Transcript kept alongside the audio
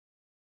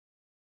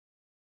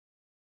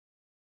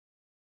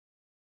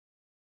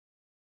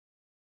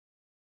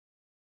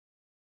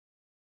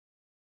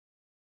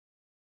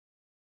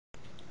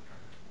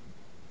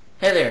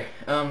Hey there,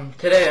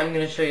 today I'm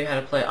going to show you how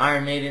to play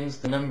Iron Maiden's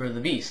The Number of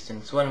the Beast,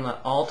 and it's one of my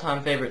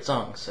all-time favorite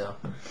songs, so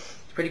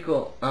it's pretty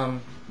cool.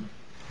 The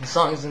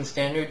song is in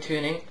standard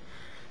tuning,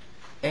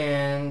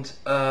 and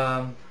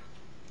the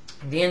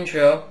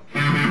intro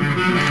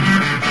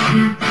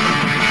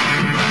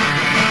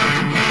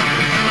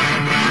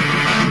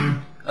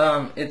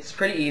it's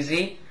pretty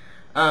easy.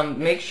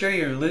 Make sure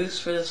you're loose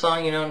for the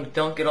song,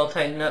 don't get all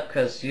tightened up,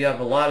 because you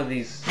have a lot of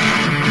these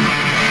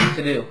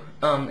to do.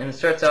 And it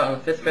starts out on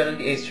the 5th fret of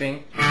the A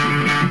string,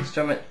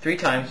 strum it 3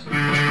 times,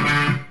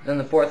 then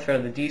the 4th fret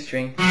of the D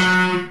string,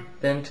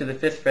 then to the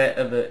 5th fret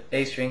of the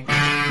A string,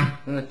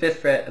 then the 5th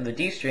fret of the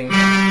D string,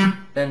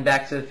 then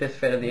back to the 5th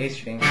fret of the A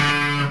string.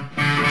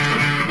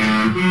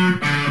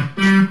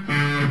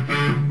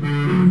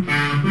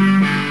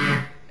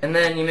 And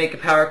then you make a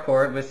power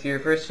chord with your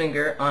first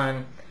finger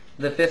on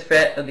the 5th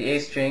fret of the A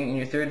string and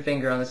your 3rd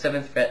finger on the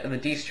 7th fret of the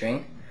D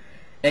string,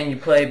 and you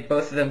play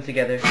both of them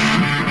together.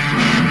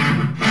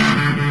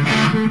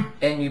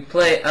 And you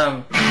play,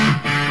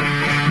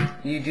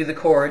 you do the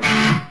chord,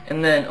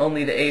 and then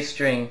only the A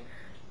string,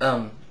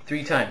 3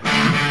 times.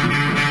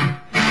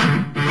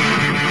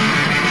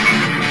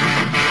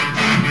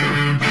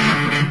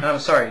 I'm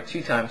sorry,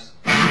 2 times.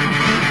 You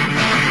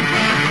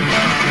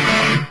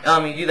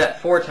do that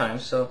 4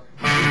 times, so.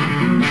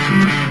 And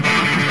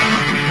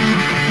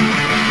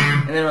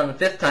then on the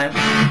 5th time,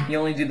 you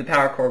only do the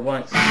power chord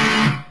once.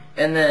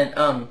 And then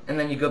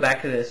you go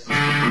back to this.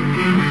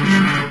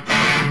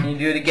 And you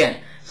do it again.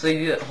 So you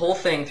do that whole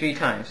thing 3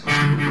 times.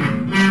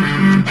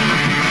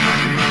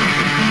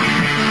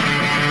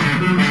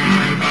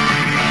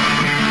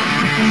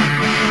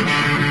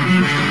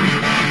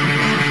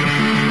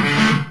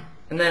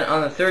 And then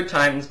on the 3rd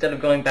time, instead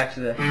of going back to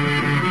the,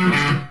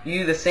 you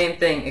do the same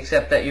thing,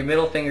 except that your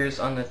middle finger is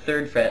on the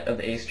 3rd fret of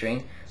the A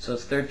string. So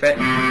it's 3rd fret,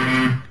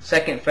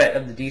 2nd fret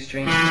of the D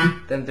string,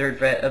 then 3rd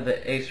fret of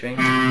the A string,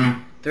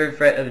 3rd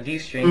fret of the D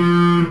string,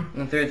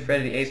 and 3rd fret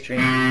of the A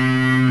string.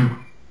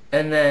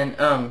 And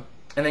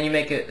then you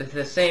make it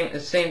the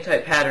same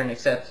type pattern,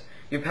 except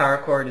your power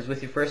chord is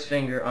with your first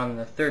finger on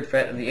the 3rd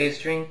fret of the A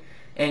string,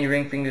 and your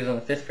ring finger is on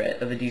the 5th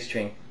fret of the D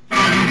string.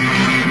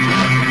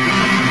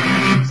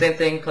 Same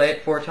thing, play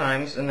it 4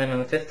 times, and then on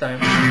the 5th time,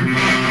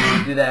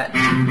 do that.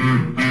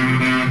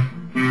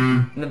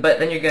 But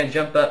then you're going to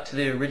jump up to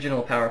the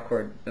original power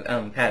chord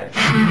pattern.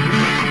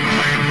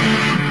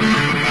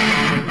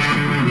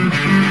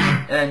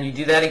 And you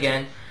do that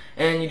again,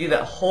 and you do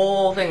that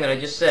whole thing that I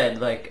just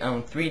said, like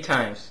 3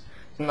 times.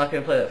 I'm not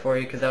going to play that for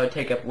you because that would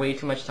take up way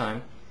too much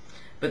time.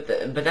 But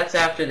that's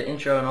after the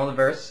intro and all the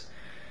verse.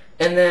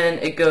 And then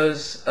it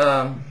goes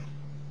to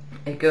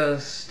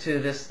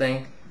this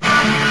thing,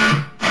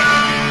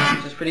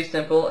 which is pretty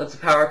simple. It's a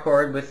power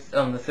chord with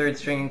the 3rd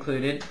string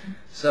included.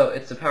 So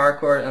it's a power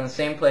chord on the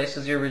same place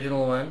as your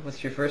original one,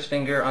 with your first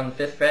finger on the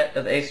 5th fret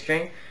of the A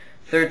string,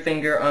 3rd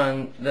finger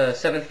on the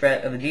 7th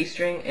fret of the D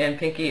string, and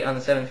pinky on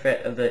the 7th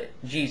fret of the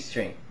G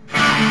string.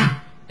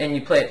 And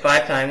you play it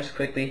 5 times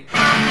quickly.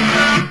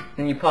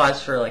 Then you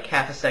pause for like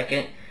half a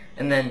second,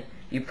 and then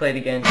you play it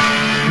again,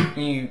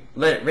 and you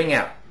let it ring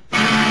out.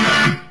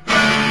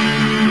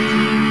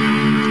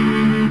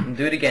 And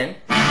do it again.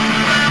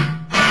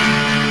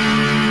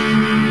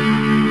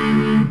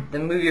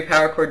 Then move your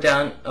power chord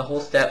down a whole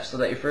step so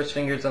that your first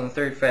finger is on the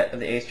 3rd fret of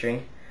the A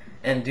string,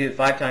 and do it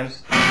 5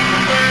 times.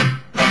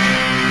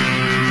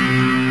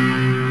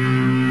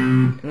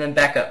 And then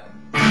back up.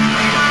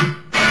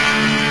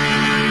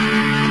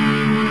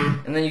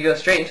 And then you go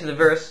straight into the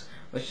verse,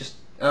 which is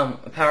a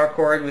power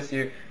chord with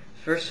your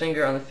first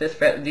finger on the 5th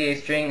fret of the A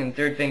string and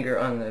 3rd finger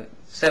on the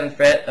 7th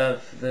fret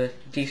of the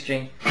D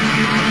string.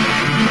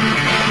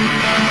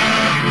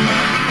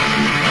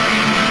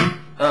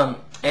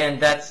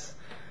 And that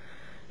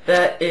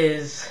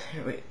is,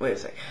 wait a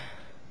sec.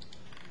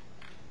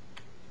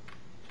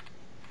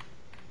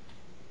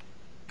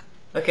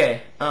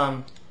 Okay,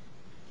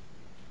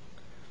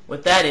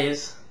 what that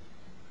is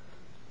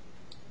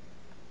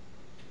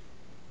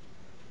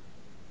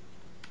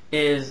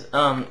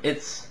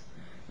it's,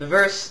 the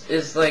verse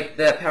is like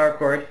that power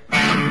chord.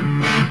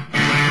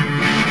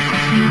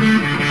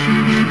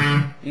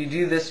 You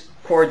do this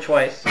chord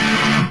twice,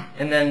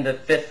 and then the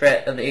 5th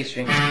fret of the A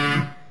string.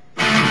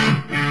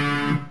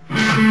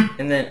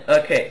 And then,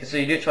 okay, so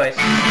you do it twice,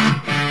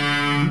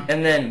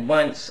 and then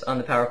once on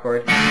the power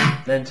chord,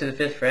 then to the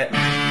 5th fret.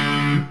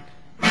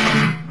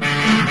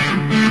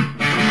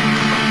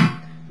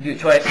 You do it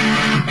twice,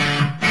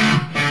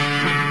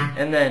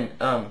 and then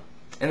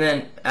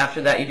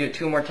after that you do it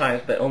 2 more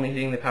times, but only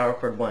hitting the power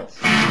chord once.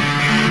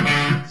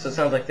 So it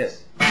sounds like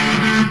this.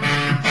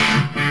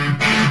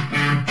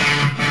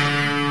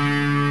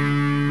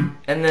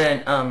 And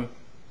then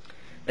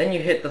you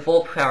hit the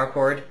full power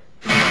chord.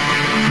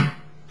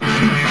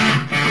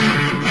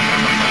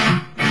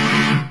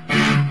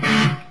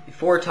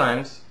 4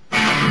 times.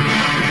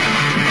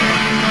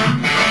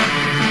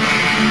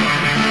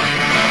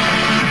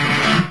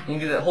 You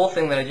do that whole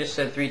thing that I just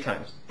said 3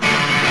 times.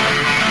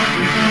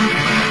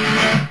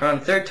 On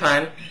the 3rd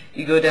time,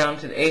 you go down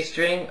to the A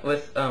string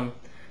with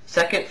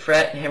 2nd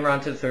fret, hammer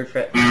onto the 3rd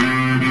fret,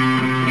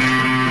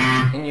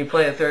 and you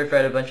play the 3rd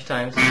fret a bunch of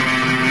times,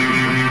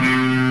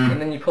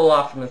 and then you pull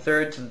off from the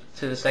 3rd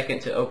to the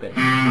 2nd to open.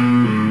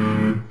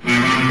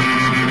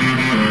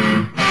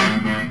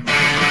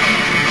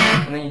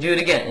 And then you do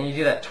it again, and you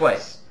do that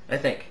twice, I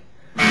think.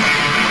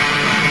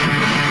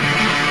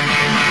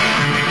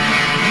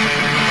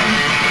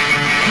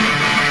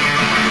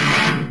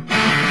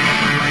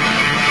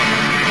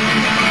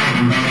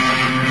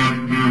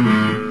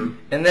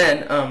 And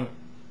then,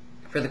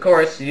 for the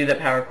chorus, you do that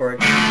power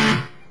chord,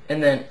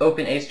 and then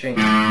open A string,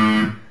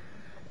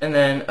 and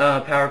then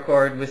power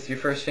chord with your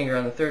 1st finger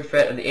on the 3rd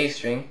fret of the A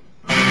string,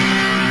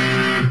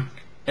 and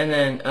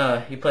then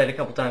you play it a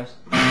couple times,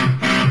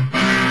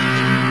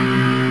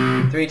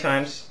 3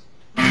 times,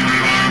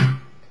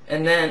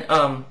 and then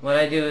what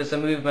I do is I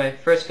move my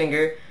 1st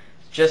finger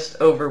just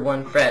over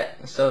 1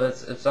 fret, so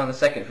it's on the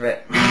 2nd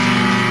fret,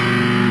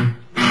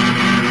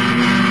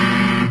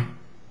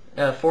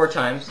 4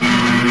 times.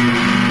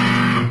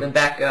 Then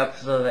back up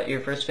so that your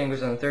 1st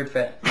finger's on the 3rd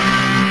fret.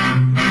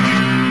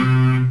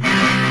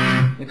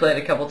 You play it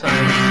a couple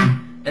times,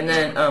 and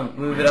then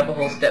move it up a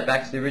whole step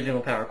back to the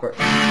original power chord.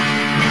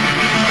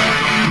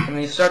 And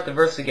then you start the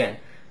verse again.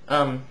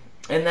 And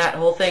that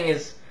whole thing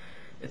it's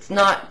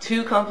not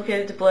too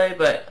complicated to play,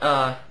 but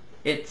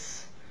you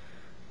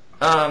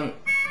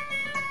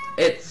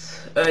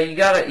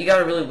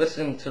gotta really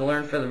listen to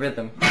learn for the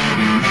rhythm.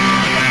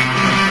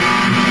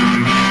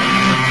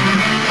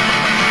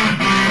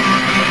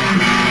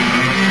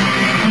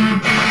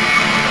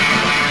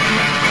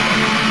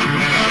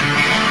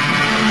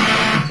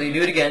 So you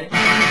do it again.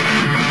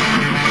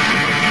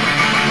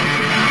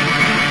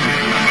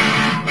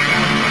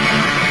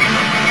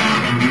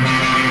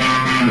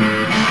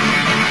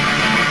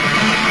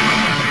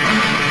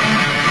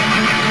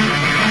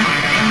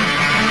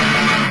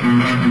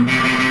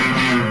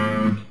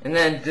 And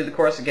then do the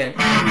chorus again.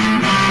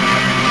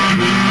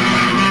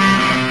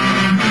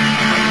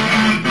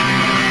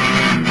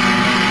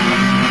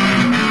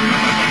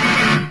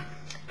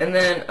 And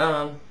then,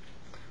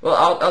 well,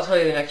 I'll tell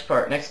you the next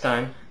part next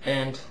time,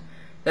 and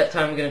that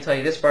time I'm going to tell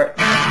you this part.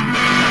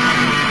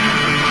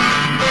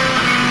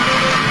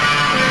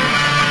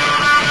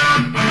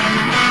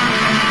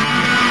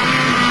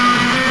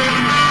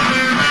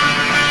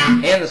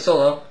 And the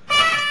solo.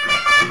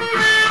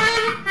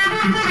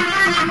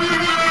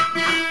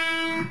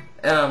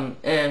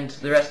 And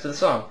the rest of the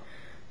song.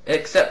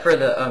 Except for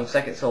the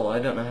 2nd solo. I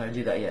don't know how to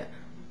do that yet.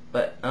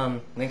 But,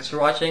 thanks for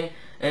watching,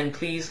 and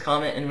please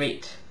comment and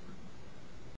rate.